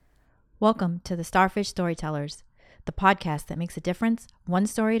Welcome to the Starfish Storytellers, the podcast that makes a difference one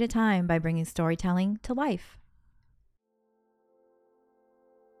story at a time by bringing storytelling to life.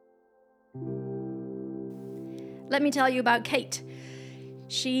 Let me tell you about Kate.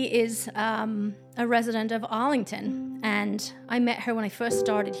 She is a resident of Arlington, and I met her when I first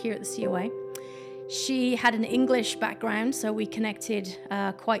started here at the COA. She had an English background, so we connected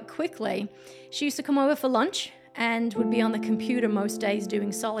quite quickly. She used to come over for lunch and would be on the computer most days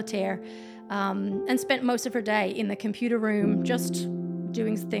doing solitaire, and spent most of her day in the computer room just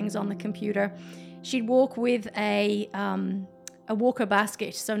doing things on the computer. She'd walk with a walker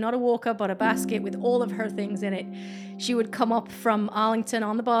basket, so not a walker but a basket with all of her things in it. She would come up from Arlington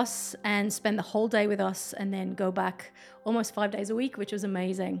on the bus and spend the whole day with us and then go back almost 5 days a week, which was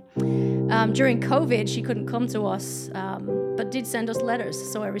amazing. During COVID, she couldn't come to us, but did send us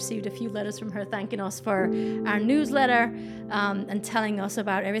letters. So I received a few letters from her thanking us for our newsletter and telling us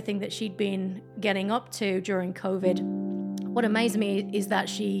about everything that she'd been getting up to during COVID. What amazed me is that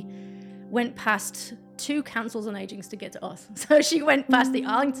she went past 2 councils on agings to get to us. So she went past the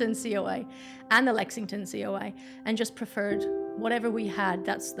Arlington COA and the Lexington COA and just preferred whatever we had.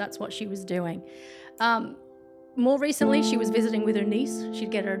 That's what she was doing. More recently, she was visiting with her niece.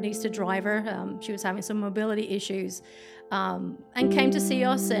 She'd get her niece to drive her. She was having some mobility issues and came to see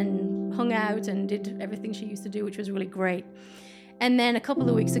us and hung out and did everything she used to do, which was really great. And then a couple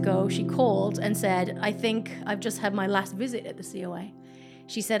of weeks ago, she called and said, I think I've just had my last visit at the COA.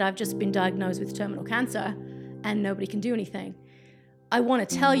 She said, I've just been diagnosed with terminal cancer and nobody can do anything. I want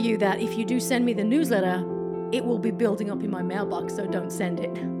to tell you that if you do send me the newsletter, it will be building up in my mailbox, so don't send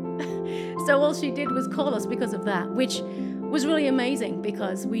it. So all she did was call us because of that, which was really amazing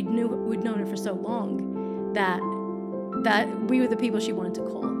because we'd known her for so long that we were the people she wanted to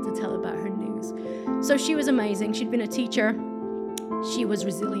call to tell about her news. So she was amazing. She'd been a teacher. She was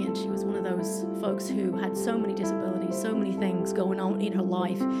resilient. She was one of those folks who had so many disabilities, so many things going on in her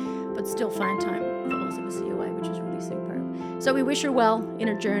life, but still found time for us at the COA, which is really superb. So we wish her well in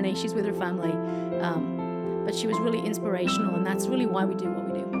her journey. She's with her family, but she was really inspirational, and that's really why we do what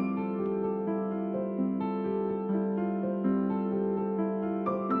we do.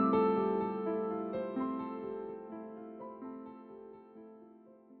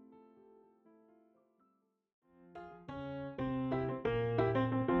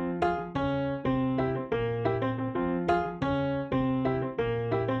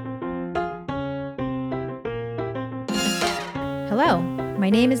 Hello, my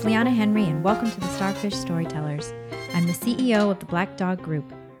name is Liana Henry and welcome to the Starfish Storytellers. I'm the CEO of the Black Dog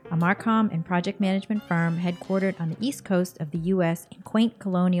Group, a Marcom and project management firm headquartered on the East Coast of the U.S. in quaint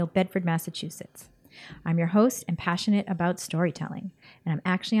colonial Bedford, Massachusetts. I'm your host and passionate about storytelling, and I'm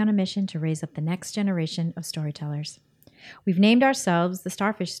actually on a mission to raise up the next generation of storytellers. We've named ourselves the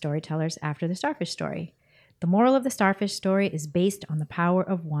Starfish Storytellers after the Starfish story. The moral of the Starfish story is based on the power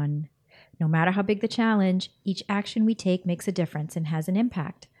of one. No matter how big the challenge, each action we take makes a difference and has an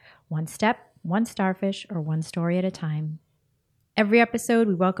impact. One step, one starfish, or one story at a time. Every episode,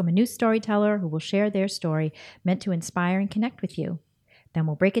 we welcome a new storyteller who will share their story meant to inspire and connect with you. Then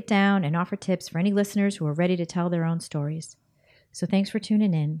we'll break it down and offer tips for any listeners who are ready to tell their own stories. So thanks for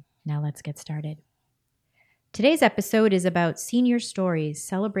tuning in. Now let's get started. Today's episode is about senior stories,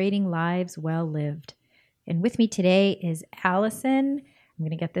 celebrating lives well lived. And with me today is Alison, I'm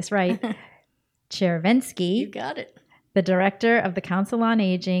going to get this right, Czervenschi. You got it. The director of the Council on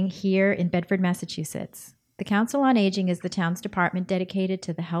Aging here in Bedford, Massachusetts. The Council on Aging is the town's department dedicated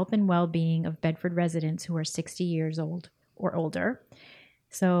to the health and well-being of Bedford residents who are 60 years old or older.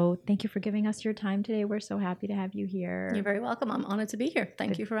 So thank you for giving us your time today. We're so happy to have you here. You're very welcome. I'm honored to be here.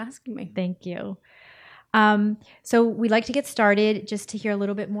 Thank you for asking me. Thank you. So we'd like to get started just to hear a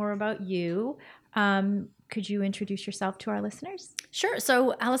little bit more about you. Could you introduce yourself to our listeners? Sure.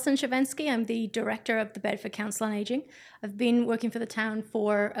 So Alison Czervenschi, I'm the director of the Bedford Council on Aging. I've been working for the town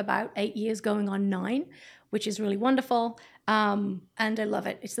for about 8 years, going on 9, which is really wonderful. And I love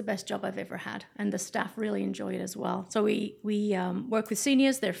it. It's the best job I've ever had. And the staff really enjoy it as well. So we work with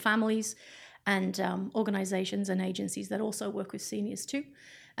seniors, their families, and organizations and agencies that also work with seniors too.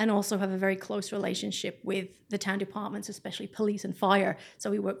 And also have a very close relationship with the town departments, especially police and fire.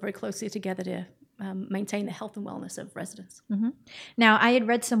 So we work very closely together to maintain the health and wellness of residents. Mm-hmm. Now, I had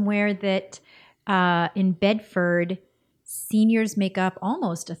read somewhere that in Bedford, seniors make up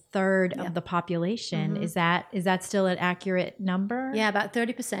almost a third of the population. Mm-hmm. Is that still an accurate number? Yeah, about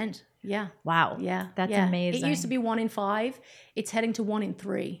 30%. Yeah. Wow. Yeah. That's amazing. It used to be 1 in 5. It's heading to 1 in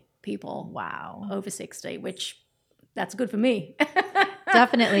 3 people. Wow. Over 60, which that's good for me.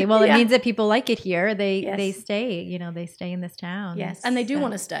 Definitely. Well, it means that people like it here. They stay, they stay in this town. Yes. And they do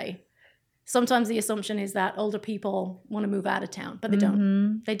want to stay. Sometimes the assumption is that older people want to move out of town, but they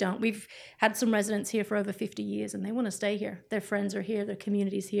don't. They don't. We've had some residents here for over 50 years and they want to stay here. Their friends are here, their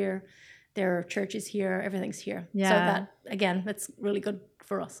community's here, their church is here, everything's here. Yeah. So that, again, that's really good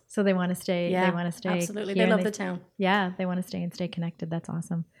for us. So they want to stay. Yeah, they want to stay. Absolutely. They love the town. Yeah, they want to stay and stay connected. That's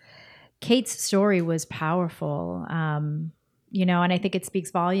awesome. Kate's story was powerful, you know, and I think it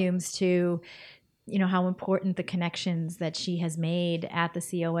speaks volumes to, you know, how important the connections that she has made at the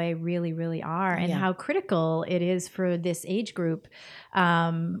COA really, really are, and how critical it is for this age group,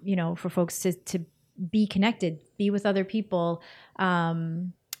 you know, for folks to be connected, be with other people.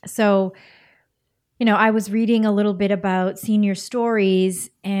 So, you know, I was reading a little bit about senior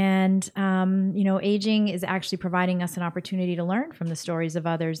stories, and, you know, aging is actually providing us an opportunity to learn from the stories of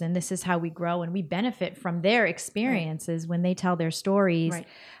others. And this is how we grow and we benefit from their experiences when they tell their stories. Right.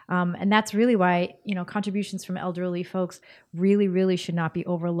 And that's really why, you know, contributions from elderly folks really, really should not be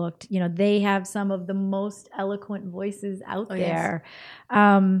overlooked. You know, they have some of the most eloquent voices out there.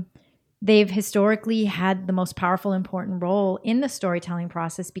 Yes. They've historically had the most powerful, important role in the storytelling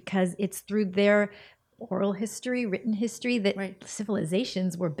process because it's through their oral history, written history that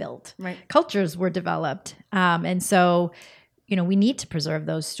civilizations were built, cultures were developed. And so, you know, we need to preserve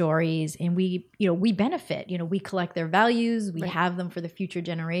those stories, and we benefit, you know, we collect their values, we have them for the future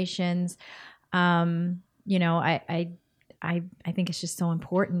generations. You know, I think it's just so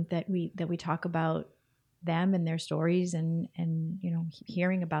important that we talk about them and their stories and you know,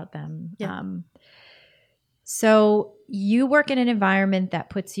 hearing about them. Yeah. So you work in an environment that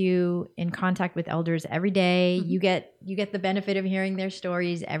puts you in contact with elders every day. Mm-hmm. You get the benefit of hearing their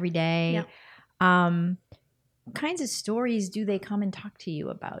stories every day. Yeah. What kinds of stories do they come and talk to you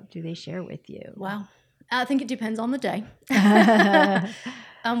about? Do they share with you? Wow. I think it depends on the day.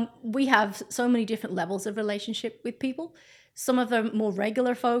 We have so many different levels of relationship with people. Some of the more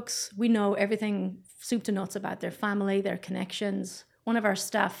regular folks, we know everything soup to nuts about their family, their connections. One of our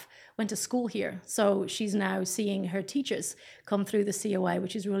staff went to school here, so she's now seeing her teachers come through the COA,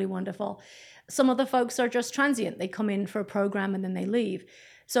 which is really wonderful. Some of the folks are just transient. They come in for a program and then they leave.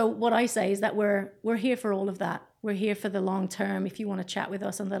 So what I say is that we're here for all of that. We're here for the long term if you want to chat with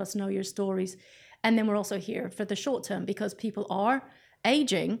us and let us know your stories. And then we're also here for the short term because people are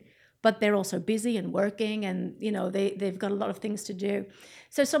aging, but they're also busy and working, and you know they've got a lot of things to do.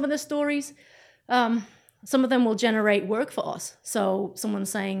 So some of the stories, some of them will generate work for us. So someone's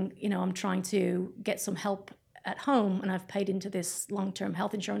saying, you know, I'm trying to get some help at home and I've paid into this long-term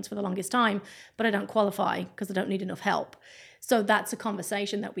health insurance for the longest time, but I don't qualify because I don't need enough help. So that's a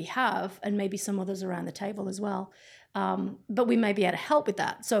conversation that we have, and maybe some others around the table as well. But we may be able to help with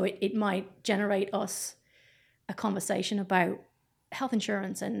that. So it might generate us a conversation about health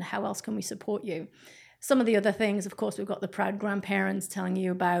insurance and how else can we support you. Some of the other things, of course, we've got the proud grandparents telling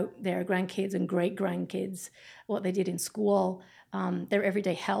you about their grandkids and great-grandkids, what they did in school, their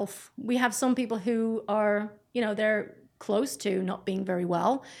everyday health. We have some people who are, you know, they're close to not being very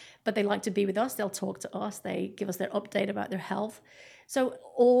well, but they like to be with us. They'll talk to us. They give us their update about their health. So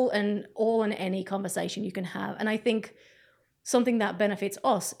all and any conversation you can have. And I think something that benefits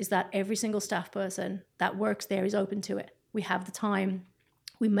us is that every single staff person that works there is open to it. We have the time.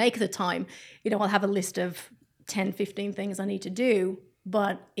 We make the time. You know, I'll have a list of 10, 15 things I need to do,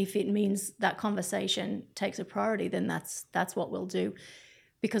 but if it means that conversation takes a priority, then that's what we'll do.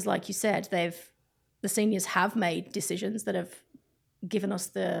 Because like you said, the seniors have made decisions that have given us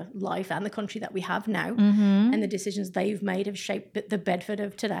the life and the country that we have now. Mm-hmm. And the decisions they've made have shaped the Bedford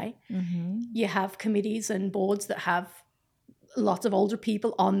of today. Mm-hmm. You have committees and boards that have lots of older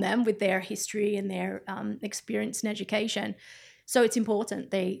people on them with their history and their experience in education. So it's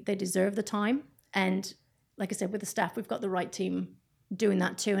important. They deserve the time. And like I said, with the staff, we've got the right team doing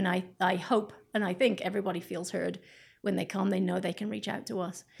that too. And I hope and I think everybody feels heard when they come. They know they can reach out to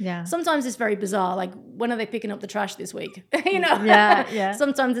us. Yeah. Sometimes it's very bizarre. Like, when are they picking up the trash this week? You know? Yeah.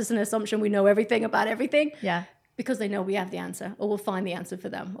 Sometimes it's an assumption we know everything about everything. Yeah. Because they know we have the answer, or we'll find the answer for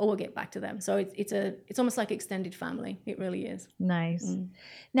them, or we'll get back to them. So it's almost like extended family. It really is. Nice.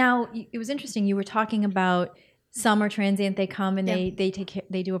 Now, it was interesting. You were talking about some are transient. They come and they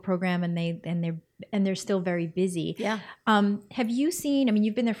do a program and they're still very busy. Yeah. Have you seen? I mean,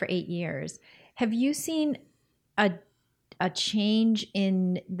 you've been there for 8 years. Have you seen a change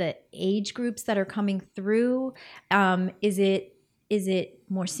in the age groups that are coming through? Is it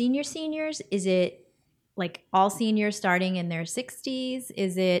more seniors? Is it like all seniors starting in their 60s?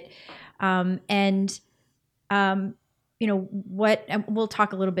 Is it, you know, what, we'll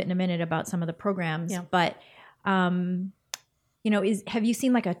talk a little bit in a minute about some of the programs, but have you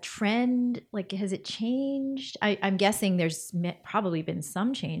seen like a trend? Like, has it changed? I'm guessing there's probably been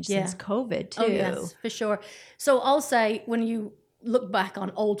some change since COVID too. Oh, yes, for sure. So I'll say, when you look back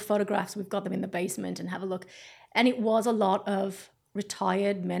on old photographs, we've got them in the basement, and have a look. And it was a lot of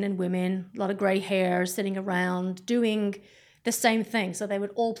retired men and women, a lot of gray hair, sitting around doing the same thing. So they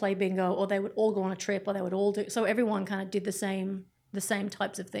would all play bingo, or they would all go on a trip, or they would all do. So everyone kind of did the same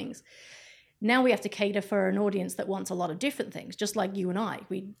types of things. Now we have to cater for an audience that wants a lot of different things, just like you and I.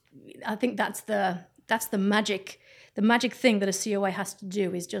 I think that's the magic. The magic thing that a COA has to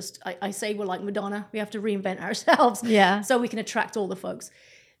do is just, I say we're like Madonna. We have to reinvent ourselves so we can attract all the folks.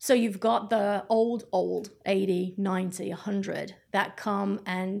 So you've got the old 80, 90, 100 that come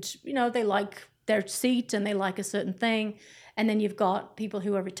and, they like their seat and they like a certain thing. And then you've got people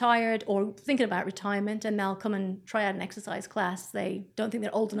who are retired or thinking about retirement, and they'll come and try out an exercise class. They don't think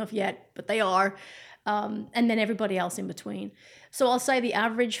they're old enough yet, but they are. And then everybody else in between. So I'll say the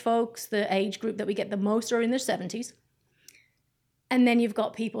average folks, the age group that we get the most, are in their 70s. And then you've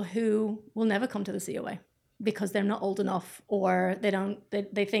got people who will never come to the COA because they're not old enough, or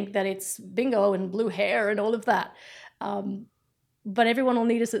they think that it's bingo and blue hair and all of that. But everyone will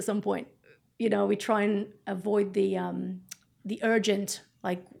need us at some point. We try and avoid the urgent,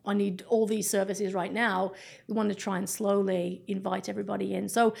 like, I need all these services right now. We want to try and slowly invite everybody in.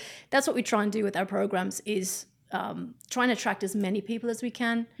 So that's what we try and do with our programs, is try and attract as many people as we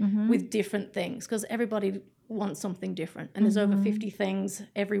can with different things, because everybody wants something different. And there's over 50 things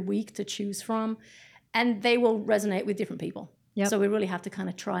every week to choose from, and they will resonate with different people. Yep. So we really have to kind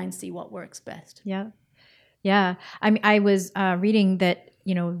of try and see what works best. Yeah. Yeah. I was reading that,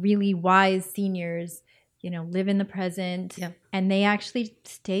 really wise seniors, live in the present, and they actually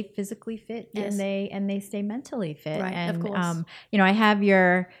stay physically fit, and they stay mentally fit. Right, and, of course. I have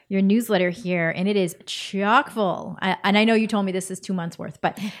your newsletter here, and it is chock full. And I know you told me this is 2 months worth,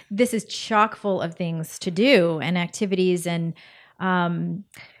 but this is chock full of things to do and activities. And, what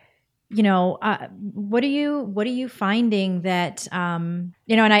are you finding that, and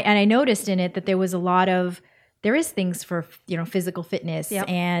I noticed in it that there is things for, physical fitness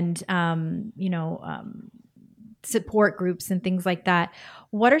and, support groups and things like that.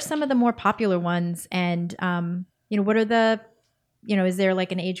 What are some of the more popular ones? And, what are is there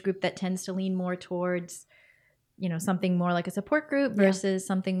like an age group that tends to lean more towards, something more like a support group versus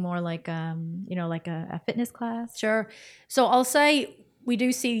something more like, like a fitness class? Sure. So I'll say we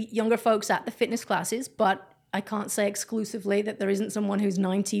do see younger folks at the fitness classes, but I can't say exclusively that there isn't someone who's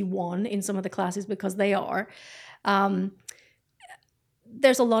 91 in some of the classes, because they are. There's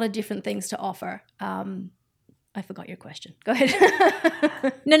a lot of different things to offer. I forgot your question. Go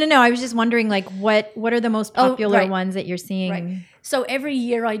ahead. No. I was just wondering, like, what are the most popular ones that you're seeing? Right. So every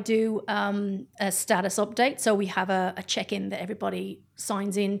year I do a status update. So we have a check-in that everybody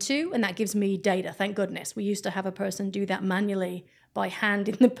signs into, and that gives me data. Thank goodness. We used to have a person do that manually by hand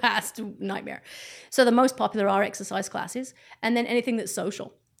in the past. Nightmare. So the most popular are exercise classes, and then anything that's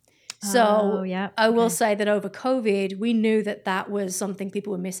social. So I will say that over COVID, we knew that was something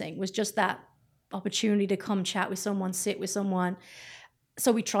people were missing, was just that opportunity to come chat with someone, sit with someone.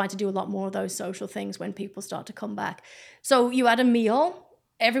 So we try to do a lot more of those social things when people start to come back. So you add a meal,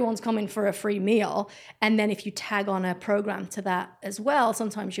 everyone's coming for a free meal. And then if you tag on a program to that as well,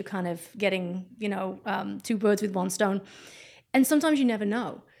 sometimes you're kind of getting, two birds with one stone. And sometimes you never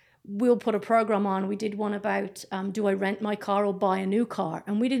know. We'll put a program on. We did one about, do I rent my car or buy a new car?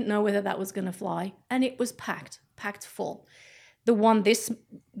 And we didn't know whether that was going to fly. And it was packed full. The one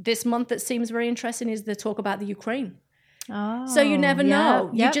this month that seems very interesting is the talk about the Ukraine. Oh, so you never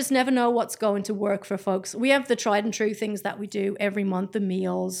know. You just never know what's going to work for folks. We have the tried and true things that we do every month, the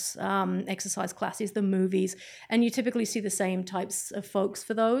meals, exercise classes, the movies, and you typically see the same types of folks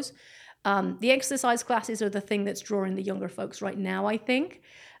for those. The exercise classes are the thing that's drawing the younger folks right now, I think,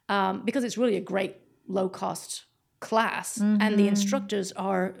 because it's really a great low-cost class, and the instructors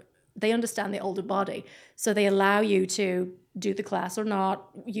they understand the older body, so they allow you to do the class or not,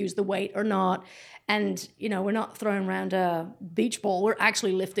 use the weight or not. And, we're not throwing around a beach ball. We're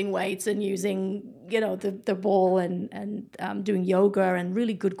actually lifting weights and using, the ball and doing yoga and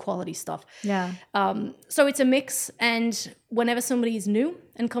really good quality stuff. Yeah. So it's a mix. And whenever somebody is new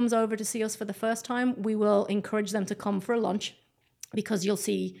and comes over to see us for the first time, we will encourage them to come for a lunch, because you'll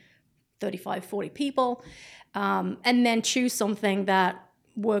see 35, 40 people, and then choose something that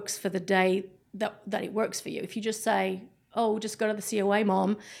works for the day that it works for you. If you just say, oh, just go to the COA,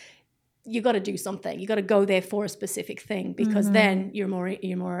 Mom, you got to do something. You got to go there for a specific thing, because then you're more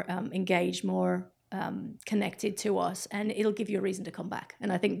engaged, more connected to us, and it'll give you a reason to come back.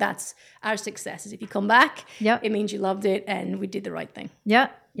 And I think that's our success, is if you come back, it means you loved it and we did the right thing. Yeah.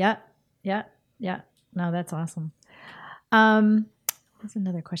 No, that's awesome. That's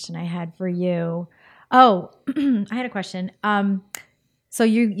another question I had for you. Oh, I had a question. So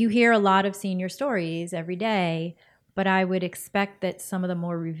you hear a lot of senior stories every day, but I would expect that some of the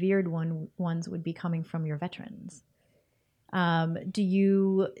more revered ones would be coming from your veterans. Do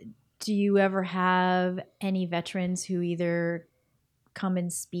you ever have any veterans who either come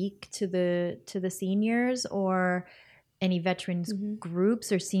and speak to the seniors, or any veterans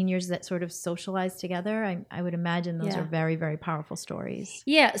groups or seniors that sort of socialize together? I would imagine those are very, very powerful stories.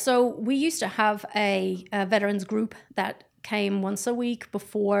 Yeah, so we used to have a veterans group that came once a month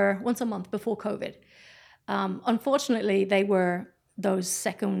before COVID. Unfortunately, they were those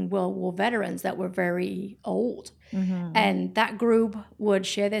Second World War veterans that were very old. And that group would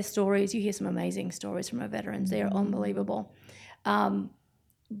share their stories. You hear some amazing stories from our veterans. They are unbelievable.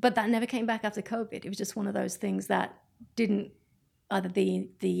 But that never came back after COVID. It was just one of those things that didn't, either the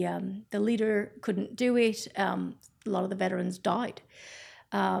leader couldn't do it. A lot of the veterans died.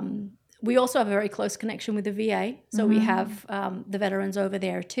 We also have a very close connection with the VA. So we have the veterans over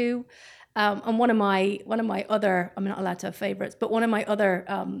there too. And one of my other, I'm not allowed to have favorites, but one of my other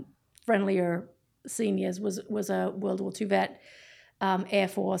friendlier seniors was a World War II vet, Air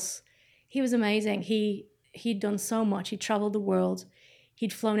Force. He was amazing. He'd done so much. He traveled the world.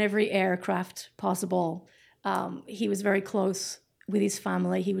 He'd flown every aircraft possible. He was very close with his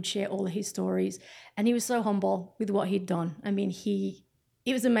family. He would share all of his stories, and he was so humble with what he'd done. I mean,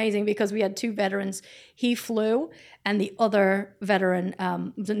 it was amazing because we had two veterans. He flew, and the other veteran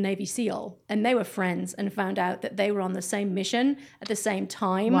was a Navy SEAL, and they were friends and found out that they were on the same mission at the same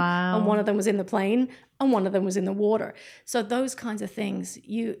time. Wow. And one of them was in the plane and one of them was in the water. So those kinds of things,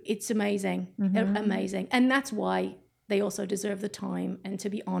 it's amazing, amazing. And that's why they also deserve the time and to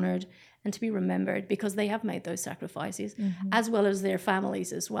be honored and to be remembered, because they have made those sacrifices, as well as their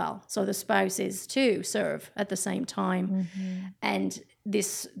families as well. So the spouses too serve at the same time. And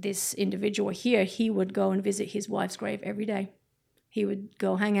this individual here, he would go and visit his wife's grave every day. He would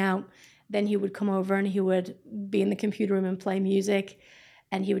go hang out, then he would come over and he would be in the computer room and play music,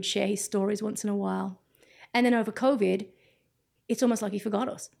 and he would share his stories once in a while. And then over COVID, it's almost like he forgot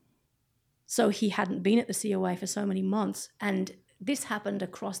us. So he hadn't been at the COA for so many months, and this happened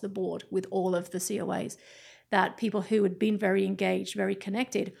across the board with all of the COAs, that people who had been very engaged, very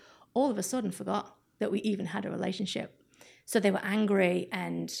connected, all of a sudden forgot that we even had a relationship. So they were angry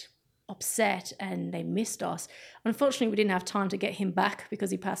and upset, and they missed us. Unfortunately, we didn't have time to get him back because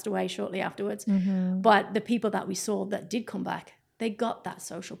he passed away shortly afterwards. But the people that we saw that did come back, they got that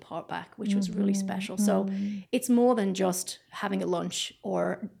social part back, which was really special. So it's more than just having a lunch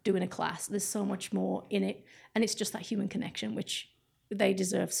or doing a class. There's so much more in it. And it's just that human connection, which they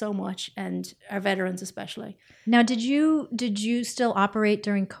deserve so much, and our veterans especially. Now, did you still operate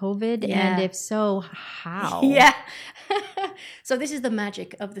during COVID? Yeah. And if so, how? Yeah. So this is the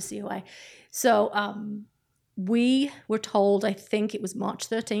magic of the COA. So we were told, I think it was March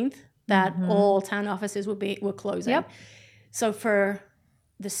 13th, that all town offices were closing. Yep. So for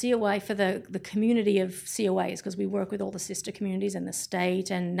the COA, for the community of COAs, because we work with all the sister communities in the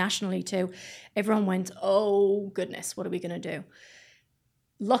state and nationally too, everyone went, oh goodness, what are we going to do?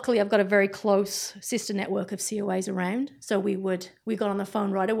 Luckily, I've got a very close sister network of COAs around. So we got on the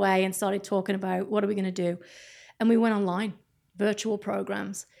phone right away and started talking about what are we going to do? And we went online, virtual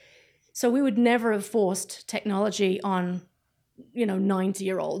programs. So we would never have forced technology on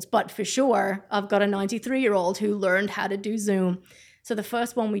 90-year-olds, but for sure, I've got a 93-year-old who learned how to do Zoom. So the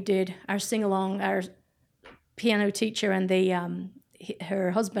first one we did, our sing-along, our piano teacher and her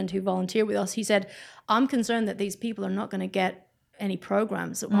husband who volunteered with us, he said, I'm concerned that these people are not going to get any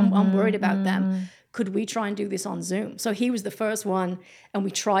programs. I'm worried about them. Could we try and do this on Zoom? So he was the first one, and we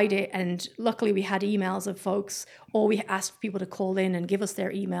tried it, and luckily we had emails of folks, or we asked people to call in and give us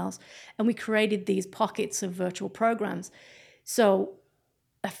their emails, and we created these pockets of virtual programs. So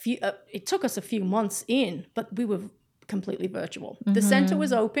it took us a few months in, but we were completely virtual. The center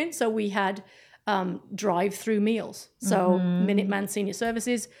was open, so we had drive-through meals. So Minuteman Senior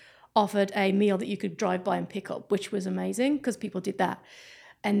Services offered a meal that you could drive by and pick up, which was amazing because people did that.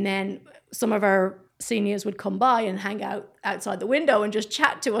 And then some of our seniors would come by and hang out outside the window and just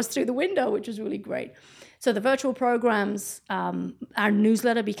chat to us through the window, which was really great. So the virtual programs, our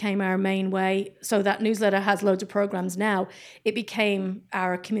newsletter became our main way. So that newsletter has loads of programs now. It became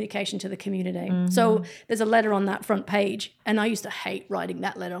our communication to the community. So there's a letter on that front page. And I used to hate writing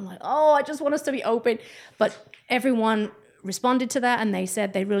that letter. I'm like, I just want us to be open. But everyone responded to that, and they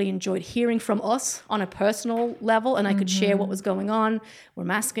said they really enjoyed hearing from us on a personal level, and I could share what was going on. We're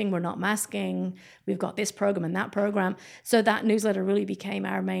masking, we're not masking, we've got this program and that program. So that newsletter really became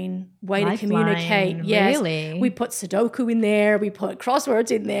our main way to communicate. Yes, really? We put Sudoku in there, we put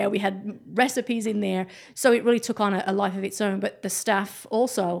crosswords in there, we had recipes in there. So it really took on a life of its own. But the staff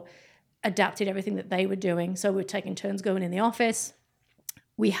also adapted everything that they were doing. So we were taking turns going in the office.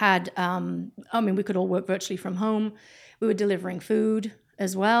 We had, we could all work virtually from home. We were delivering food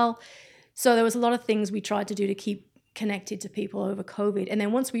as well. So there was a lot of things we tried to do to keep connected to people over COVID. And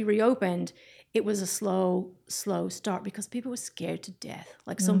then once we reopened, it was a slow start because people were scared to death.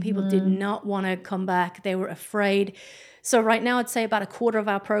 Like some people did not want to come back. They were afraid. So right now, I'd say about a quarter of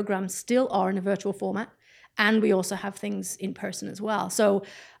our programs still are in a virtual format. And we also have things in person as well. So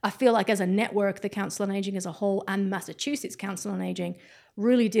I feel like as a network, the Council on Aging as a whole and Massachusetts Council on Aging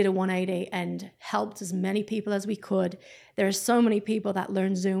really did a 180 and helped as many people as we could. There are so many people that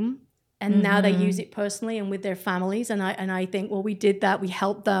learn Zoom and now they use it personally and with their families. And I think, well, we did that. We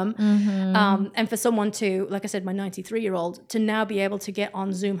helped them. And for someone to, like I said, my 93-year-old, to now be able to get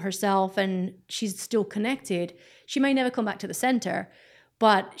on Zoom herself and she's still connected. She may never come back to the center,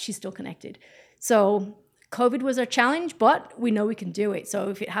 but she's still connected. So COVID was our challenge, but we know we can do it. So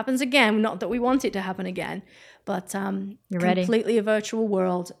if it happens again, not that we want it to happen again, but completely a virtual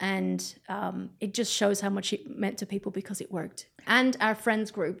world. And it just shows how much it meant to people because it worked. And our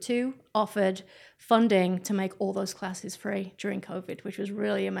friends group too offered funding to make all those classes free during COVID, which was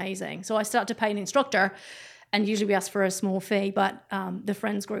really amazing. So I started to pay an instructor, and usually we ask for a small fee, but the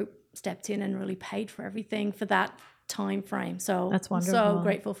friends group stepped in and really paid for everything for that time frame. So that's wonderful. I'm so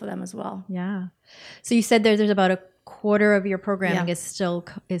grateful for them as well. Yeah. So you said there's about a quarter of your programming is still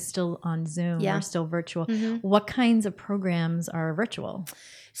on Zoom or still virtual. What kinds of programs are virtual?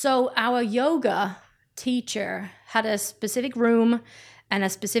 So our yoga teacher had a specific room and a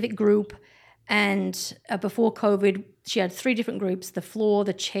specific group, and before COVID she had 3 different groups: the floor,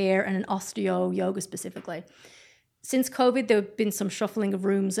 the chair, and an osteo yoga specifically. Since COVID, there have been some shuffling of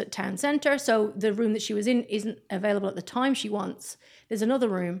rooms at Town Centre. So the room that she was in isn't available at the time she wants. There's another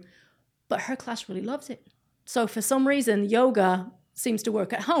room, but her class really loves it. So for some reason, yoga seems to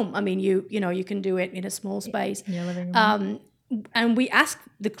work at home. I mean, you can do it in a small space. In your living room. And we ask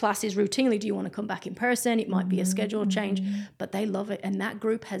the classes routinely, do you want to come back in person? It might be a schedule change, but they love it. And that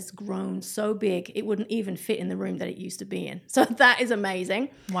group has grown so big, it wouldn't even fit in the room that it used to be in. So that is amazing.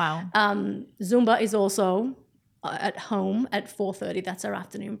 Wow. Zumba is also at home at 4:30. That's our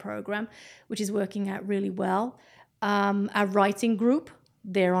afternoon program, which is working out really well. Our writing group,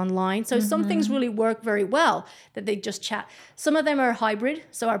 they're online. So some things really work very well that they just chat. Some of them are hybrid.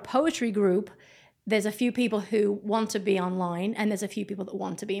 So our poetry group, there's a few people who want to be online and there's a few people that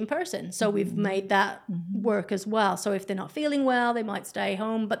want to be in person. So we've made that work as well. So if they're not feeling well, they might stay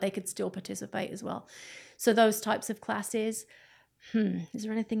home, but they could still participate as well. So those types of classes. Is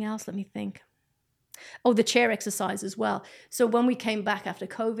there anything else? Let me think. Oh, the chair exercise as well. So when we came back after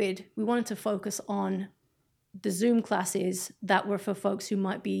COVID, we wanted to focus on the Zoom classes that were for folks who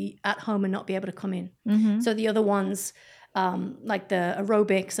might be at home and not be able to come in. So the other ones, like the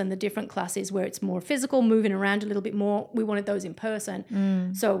aerobics and the different classes where it's more physical, moving around a little bit more, we wanted those in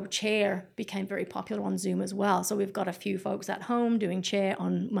person. So chair became very popular on Zoom as well. So we've got a few folks at home doing chair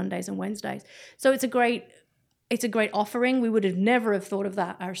on Mondays and Wednesdays. So it's a great offering. We would have never have thought of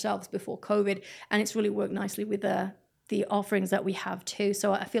that ourselves before COVID, and it's really worked nicely with the offerings that we have too.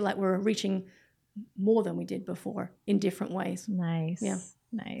 So I feel like we're reaching more than we did before in different ways. Nice. Yeah.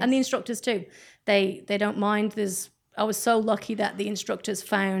 Nice. And the instructors too. They don't mind. I was so lucky that the instructors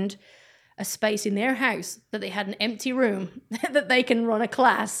found a space in their house that they had an empty room that they can run a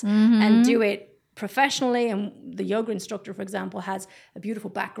class and do it professionally. And the yoga instructor, for example, has a beautiful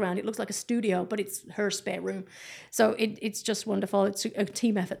background. It looks like a studio, but it's her spare room. So it's just wonderful. It's a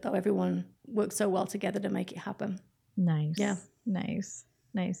team effort though. Everyone works so well together to make it happen. Nice. Yeah. Nice.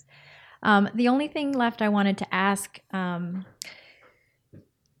 The only thing left I wanted to ask,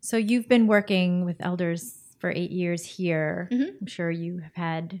 so you've been working with elders for 8 years here. I'm sure you have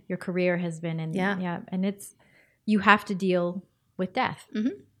had, your career has been in, and you have to deal with death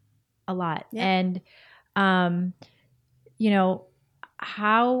a lot. Yeah. And, how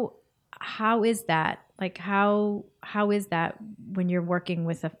is that? Like, how is that when you're working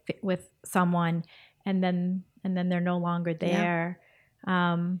with someone and then they're no longer there?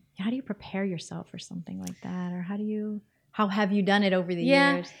 How do you prepare yourself for something like that? Or how have you done it over the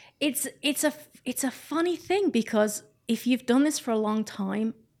years? It's a funny thing because if you've done this for a long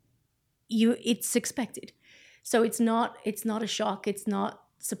time, it's expected. So it's not a shock. It's not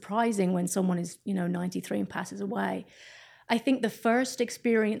surprising when someone is, 93 and passes away. I think the first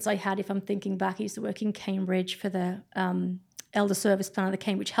experience I had, if I'm thinking back, I used to work in Cambridge for the Elder Service Plan of the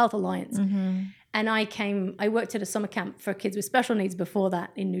Cambridge Health Alliance. And I worked at a summer camp for kids with special needs before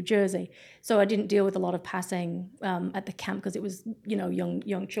that in New Jersey. So I didn't deal with a lot of passing at the camp because it was,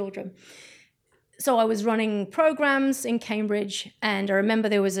 young children. So I was running programs in Cambridge, and I remember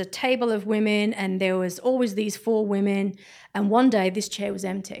there was a table of women, and there was always these 4 women. And one day this chair was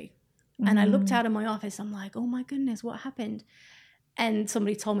empty. And I looked out of my office. I'm like, oh my goodness, what happened? And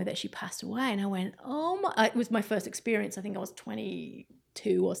somebody told me that she passed away. And I went, it was my first experience. I think I was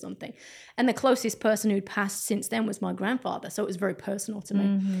 22 or something. And the closest person who'd passed since then was my grandfather. So it was very personal to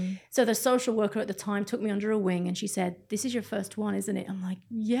me. So the social worker at the time took me under a wing, and she said, this is your first one, isn't it? I'm like,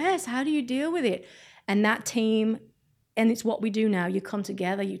 yes, how do you deal with it? And that team, and it's what we do now. You come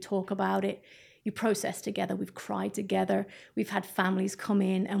together, you talk about it, you process together. We've cried together. We've had families come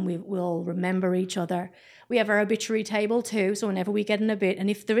in, and we'll remember each other. We have our obituary table too. So whenever we get an obit, and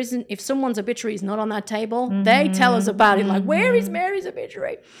if someone's obituary is not on that table, they tell us about it. Like, where is Mary's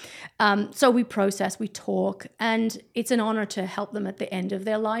obituary? So we process, we talk, and it's an honor to help them at the end of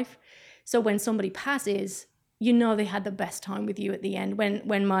their life. So when somebody passes, they had the best time with you at the end.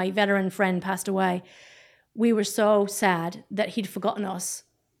 When my veteran friend passed away, we were so sad that he'd forgotten us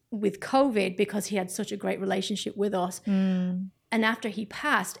with COVID because he had such a great relationship with us. And after he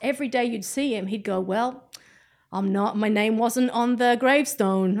passed, every day you'd see him, he'd go, well, my name wasn't on the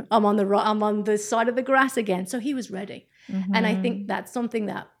gravestone. I'm on the side of the grass again. So he was ready. And I think that's something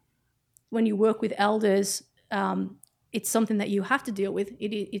that when you work with elders, it's something that you have to deal with.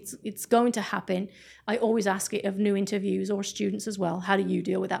 It's going to happen. I always ask it of new interviews or students as well. How do you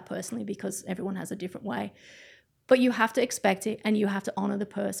deal with that personally? Because everyone has a different way. But you have to expect it, and you have to honor the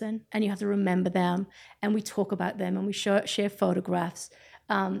person, and you have to remember them, and we talk about them, and we share photographs.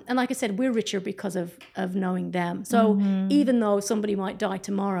 And like I said, we're richer because of knowing them. So even though somebody might die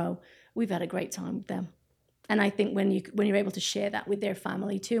tomorrow, we've had a great time with them. And I think when you're able to share that with their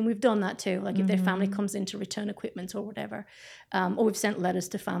family too, and we've done that too, like if their family comes in to return equipment or whatever, or we've sent letters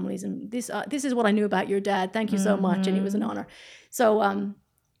to families, and this is what I knew about your dad. Thank you so much, and it was an honor. So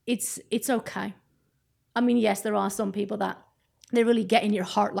it's okay. I mean, yes, there are some people that they really get in your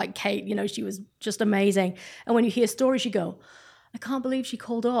heart, like Kate. She was just amazing. And when you hear stories, you go, I can't believe she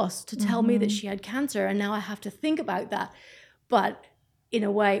called us to tell me that she had cancer, and now I have to think about that. But in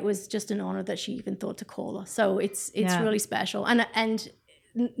a way, it was just an honor that she even thought to call us. So it's really special. And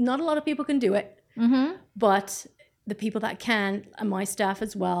not a lot of people can do it, but the people that can, and my staff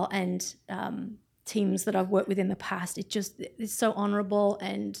as well, and teams that I've worked with in the past, it's so honorable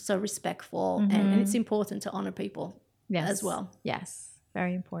and so respectful, and it's important to honor people as well. Yes,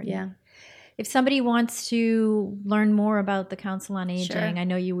 very important. Yeah. If somebody wants to learn more about the Council on Aging, Sure. I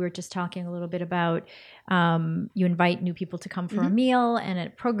know you were just talking a little bit about you invite new people to come for a meal and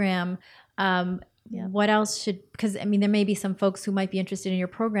a program. What else because I mean, there may be some folks who might be interested in your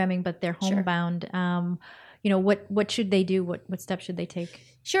programming, but they're homebound. What should they do? What steps should they take?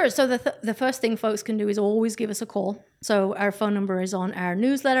 Sure. So the first thing folks can do is always give us a call. So our phone number is on our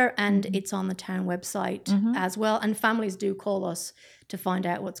newsletter, and it's on the town website as well. And families do call us to find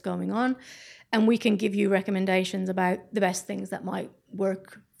out what's going on. And we can give you recommendations about the best things that might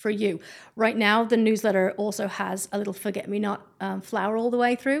work for you. Right now, the newsletter also has a little forget-me-not flower all the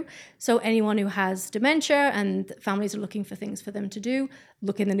way through. So anyone who has dementia and families are looking for things for them to do,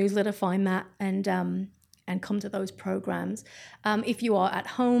 look in the newsletter, find that, and come to those programs. If you are at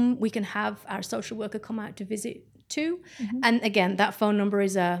home, we can have our social worker come out to visit too. And again, that phone number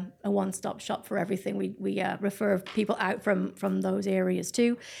is a one-stop shop for everything. We refer people out from those areas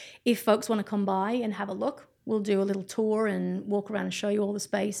too. If folks want to come by and have a look, we'll do a little tour and walk around and show you all the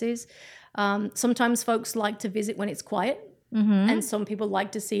spaces. Sometimes folks like to visit when it's quiet, and some people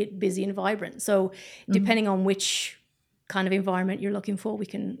like to see it busy and vibrant. So depending on which kind of environment you're looking for, we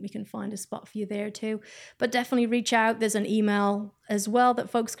can find a spot for you there too. But definitely reach out. There's an email as well that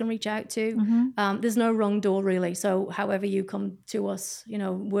folks can reach out to. There's no wrong door really. So however you come to us,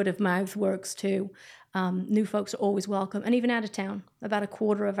 word of mouth works too. New folks are always welcome, and even out of town. About a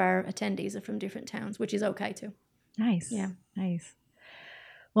quarter of our attendees are from different towns, which is okay too. Nice. Yeah. Nice.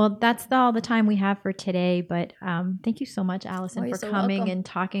 Well, that's all the time we have for today, but thank you so much, Alison, for coming welcome. and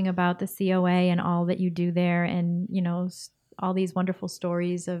talking about the COA and all that you do there, and, all these wonderful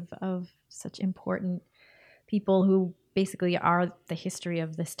stories of such important people who basically are the history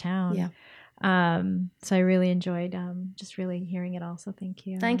of this town. Yeah. So I really enjoyed just really hearing it all, so thank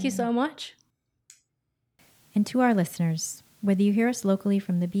you. Thank you so much. And to our listeners, whether you hear us locally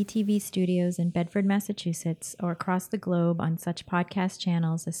from the BTV studios in Bedford, Massachusetts, or across the globe on such podcast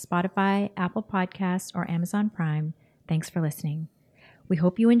channels as Spotify, Apple Podcasts, or Amazon Prime, Thanks for listening. We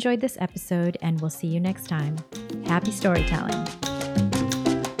hope you enjoyed this episode, and we'll see you next time. Happy storytelling.